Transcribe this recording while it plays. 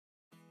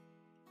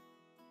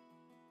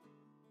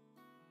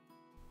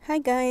Hi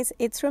guys,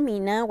 it's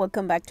Romina.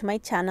 Welcome back to my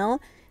channel.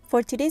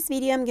 For today's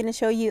video, I'm going to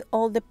show you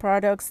all the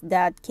products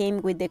that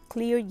came with the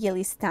clear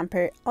jelly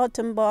stamper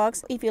autumn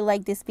box. If you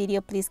like this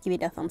video, please give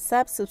it a thumbs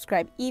up,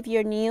 subscribe if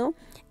you're new,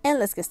 and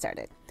let's get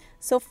started.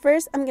 So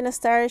first, I'm going to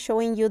start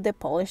showing you the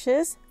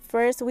polishes.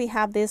 First, we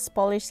have this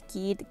polish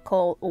kit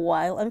called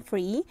Wild and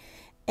Free,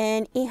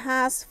 and it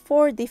has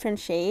 4 different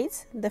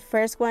shades. The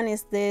first one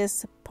is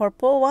this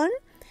purple one,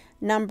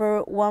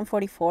 number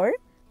 144.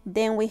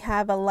 Then we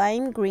have a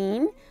lime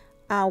green,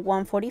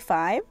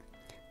 145,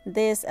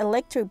 this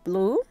electric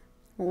blue,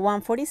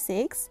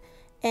 146,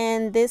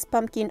 and this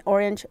pumpkin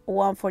orange,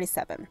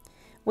 147.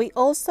 We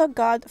also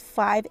got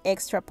 5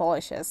 extra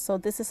polishes. So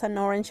this is an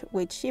orange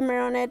with shimmer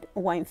on it,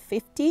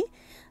 150.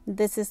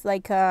 This is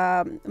like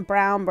a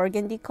brown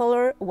burgundy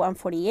color,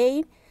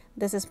 148.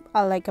 This is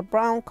like a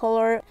brown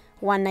color,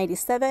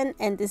 197,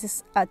 and this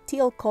is a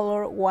teal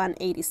color,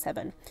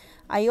 187.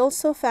 I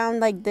also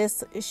found like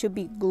this should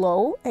be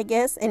glow, I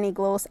guess, and it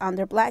glows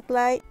under black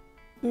light.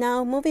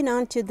 Now moving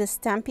on to the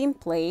stamping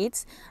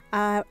plates,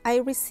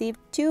 I received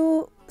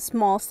 2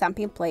 small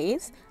stamping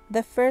plates.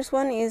 The first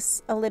one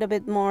is a little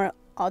bit more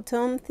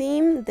autumn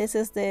theme. This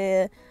is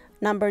the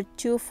number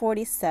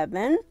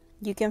 247.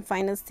 You can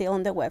find it still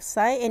on the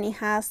website, and it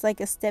has like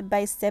a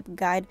step-by-step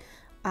guide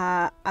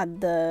at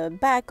the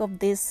back of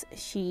this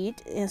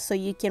sheet, so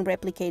you can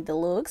replicate the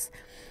looks.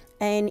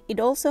 And it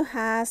also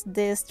has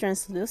this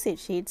translucent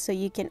sheet, so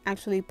you can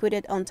actually put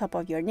it on top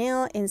of your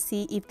nail and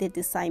see if the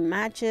design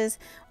matches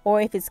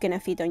or if it's gonna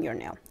fit on your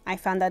nail. I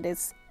found that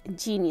it's a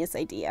genius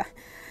idea.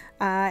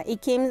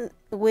 It came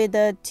with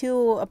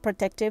 2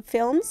 protective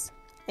films.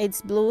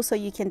 It's blue, so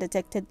you can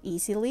detect it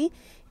easily.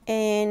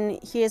 And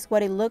here's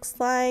what it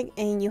looks like,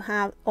 and you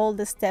have all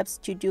the steps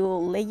to do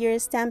layer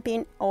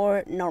stamping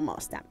or normal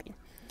stamping.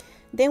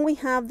 Then we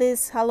have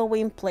this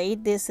Halloween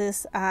plate. This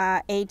is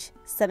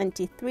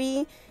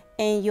H73.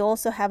 And you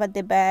also have at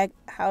the back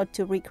how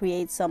to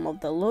recreate some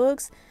of the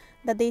looks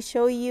that they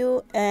show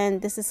you,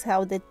 and this is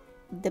how the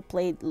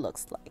plate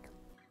looks like.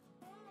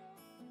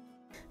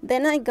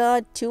 Then I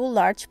got 2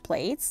 large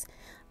plates.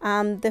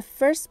 The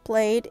first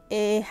plate,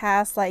 it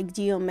has like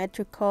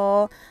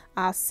geometrical,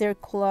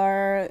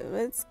 circular.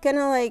 It's kind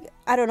of like,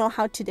 I don't know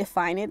how to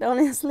define it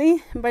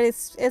honestly, but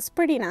it's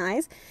pretty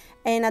nice.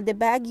 And at the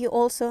back you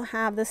also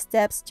have the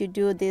steps to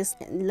do this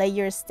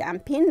layer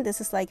stamping.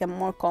 This is like a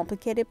more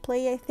complicated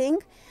plate, I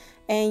think.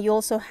 And you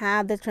also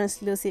have the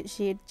translucent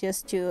sheet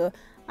just to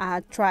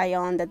try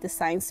on the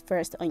designs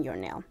first on your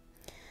nail.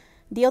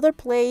 The other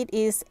plate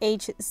is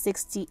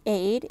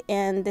H68,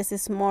 and this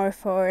is more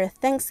for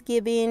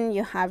Thanksgiving.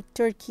 You have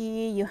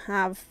turkey, you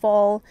have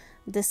fall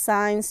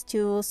designs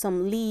too,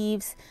 some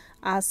leaves,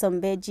 some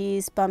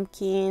veggies,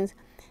 pumpkins.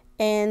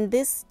 And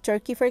this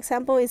turkey, for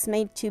example, is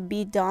made to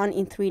be done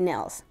in 3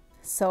 nails.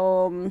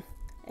 So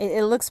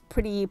it looks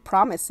pretty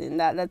promising.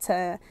 That's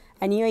a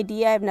new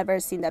idea. I've never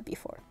seen that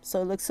before.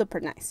 So it looks super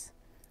nice.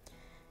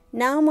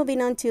 Now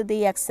moving on to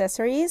the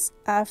accessories.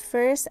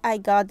 First, I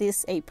got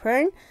this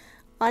apron.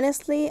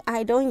 Honestly,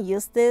 I don't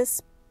use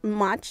this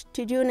much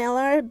to do nail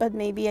art, but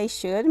maybe I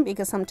should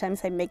because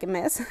sometimes I make a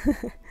mess.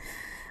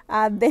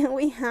 Then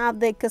we have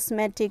the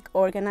cosmetic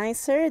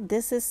organizer.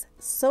 This is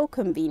so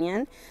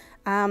convenient.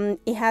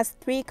 It has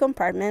 3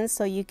 compartments,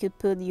 so you could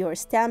put your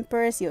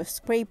stampers, your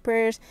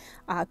scrapers,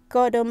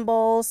 cotton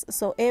balls,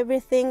 so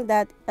everything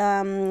that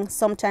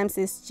sometimes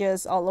is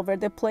just all over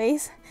the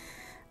place.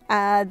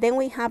 Then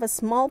we have a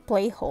small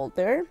plate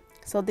holder,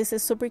 so this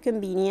is super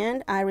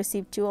convenient. I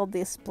received 2 of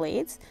these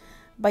plates,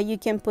 but you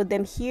can put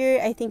them here.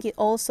 I think it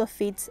also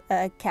fits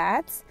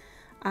cats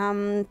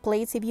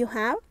plates if you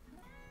have.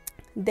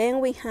 Then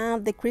we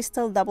have the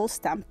crystal double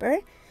stamper,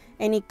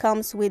 and it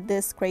comes with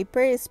the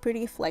scraper. It's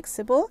pretty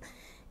flexible,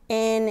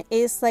 and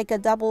it's like a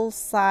double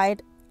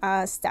side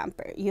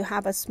stamper. You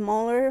have a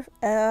smaller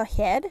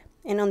head,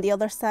 and on the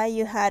other side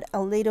you had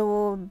a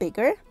little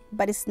bigger,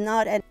 but it's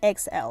not an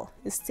XL,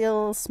 it's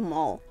still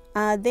small.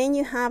 Then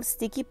you have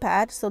sticky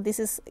pad, so this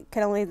is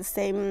kind of like the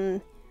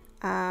same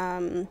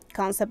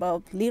concept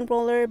of lint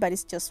roller, but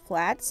it's just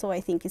flat, so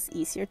I think it's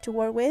easier to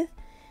work with.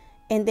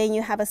 And then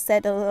you have a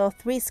set of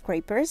 3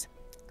 scrapers,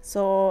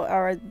 so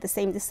are the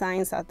same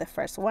designs as the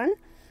first one.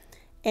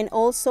 And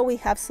also we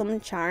have some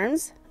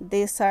charms.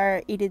 These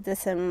are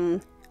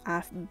iridescent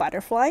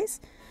butterflies.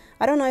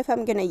 I don't know if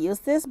I'm gonna use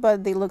this,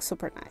 but they look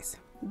super nice.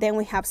 Then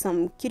we have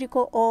some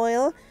cuticle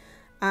oil,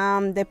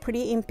 the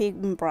Pretty in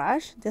Pink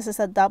brush. This is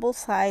a double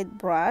side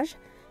brush.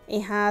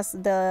 It has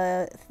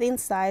the thin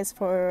size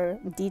for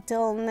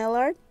detail nail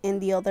art, and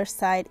the other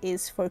side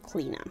is for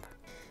cleanup.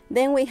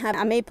 Then we have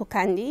a maple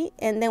candy,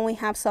 and then we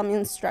have some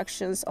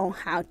instructions on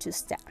how to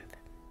stamp.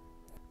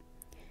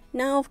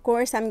 Now, of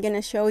course, I'm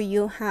gonna show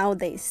you how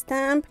they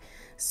stamp.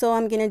 So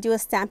I'm gonna do a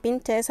stamping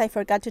test. I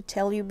forgot to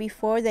tell you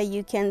before that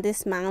you can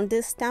dismount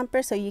this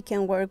stamper, so you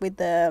can work with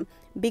the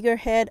bigger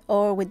head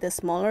or with the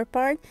smaller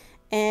part.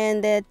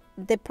 And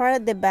the part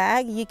at the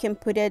back, you can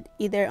put it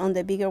either on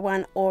the bigger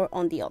one or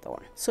on the other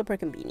one. Super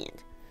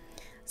convenient.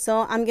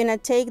 So I'm gonna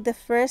take the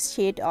first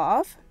sheet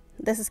off.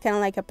 This is kind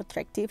of like a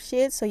protective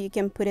sheet, so you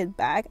can put it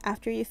back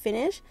after you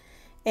finish.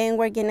 And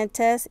we're gonna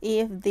test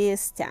if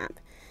this stamp.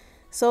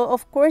 So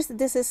of course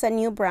this is a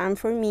new brand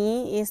for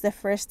me. It's the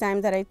first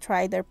time that I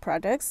tried their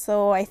products,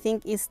 so I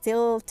think it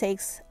still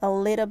takes a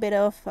little bit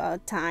of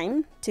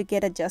time to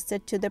get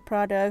adjusted to the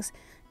products,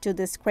 to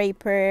the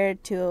scraper,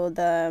 to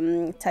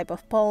the type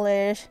of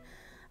polish.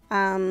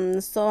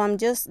 So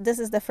this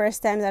is the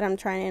first time that I'm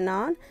trying it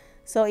on.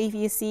 So if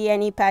you see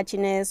any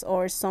patchiness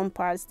or some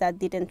parts that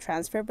didn't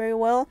transfer very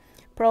well,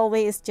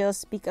 probably it's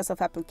just because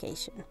of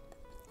application.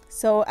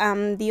 So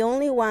the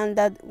only one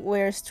that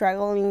we're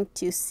struggling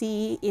to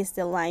see is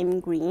the lime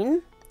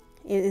green.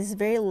 It is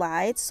very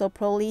light, so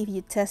probably if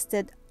you test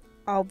it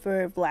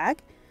over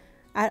black,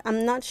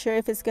 I'm not sure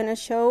if it's gonna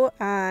show.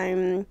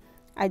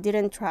 I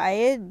didn't try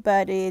it,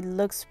 but it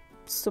looks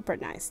super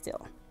nice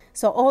still.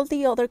 So all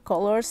the other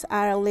colors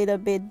are a little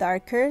bit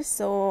darker,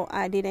 so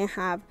I didn't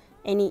have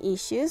any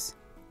issues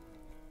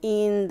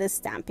in the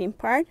stamping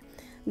part.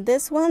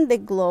 This one, the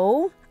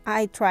glow,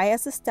 I try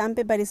as a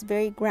stamping, but it's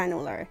very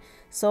granular,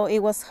 so it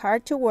was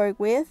hard to work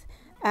with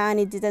and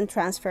it didn't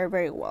transfer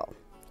very well.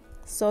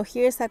 So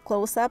here's a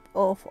close-up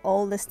of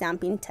all the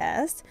stamping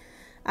tests.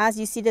 As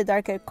you see, the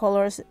darker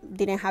colors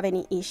didn't have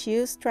any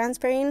issues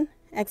transferring,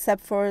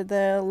 except for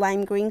the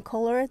lime green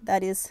color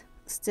that is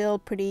still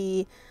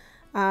pretty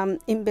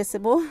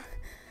invisible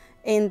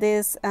in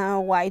this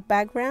white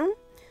background.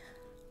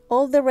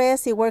 All the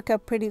rest, it worked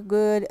out pretty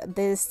good.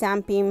 The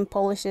stamping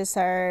polishes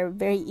are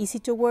very easy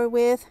to work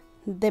with.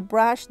 The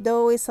brush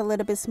though is a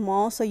little bit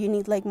small, so you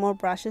need like more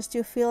brushes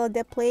to fill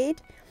the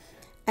plate.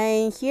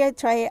 And here I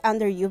try it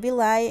under UV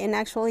light, and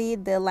actually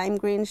the lime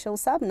green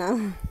shows up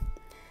now.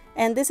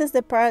 And this is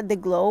the part, the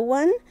glow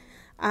one.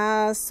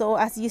 So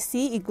as you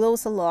see, it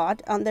glows a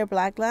lot under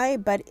black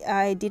light, but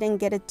I didn't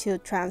get it to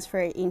transfer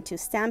into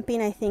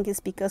stamping. I think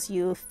it's because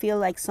you feel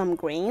like some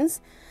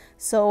grains,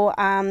 so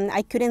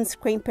I couldn't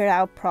scrape it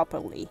out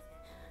properly.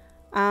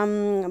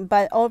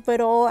 But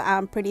overall,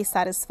 I'm pretty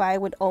satisfied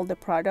with all the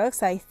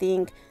products. I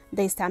think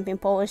the stamping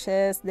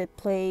polishes, the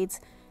plates,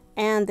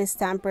 and the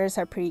stampers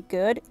are pretty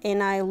good,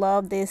 and I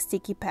love this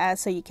sticky pad,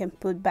 so you can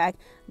put back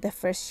the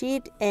first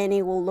sheet and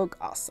it will look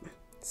awesome.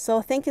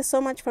 So thank you so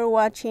much for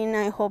watching.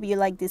 I hope you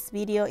liked this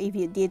video. If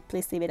you did,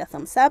 please leave it a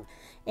thumbs up,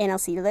 and I'll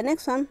see you in the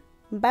next one.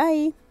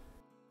 Bye.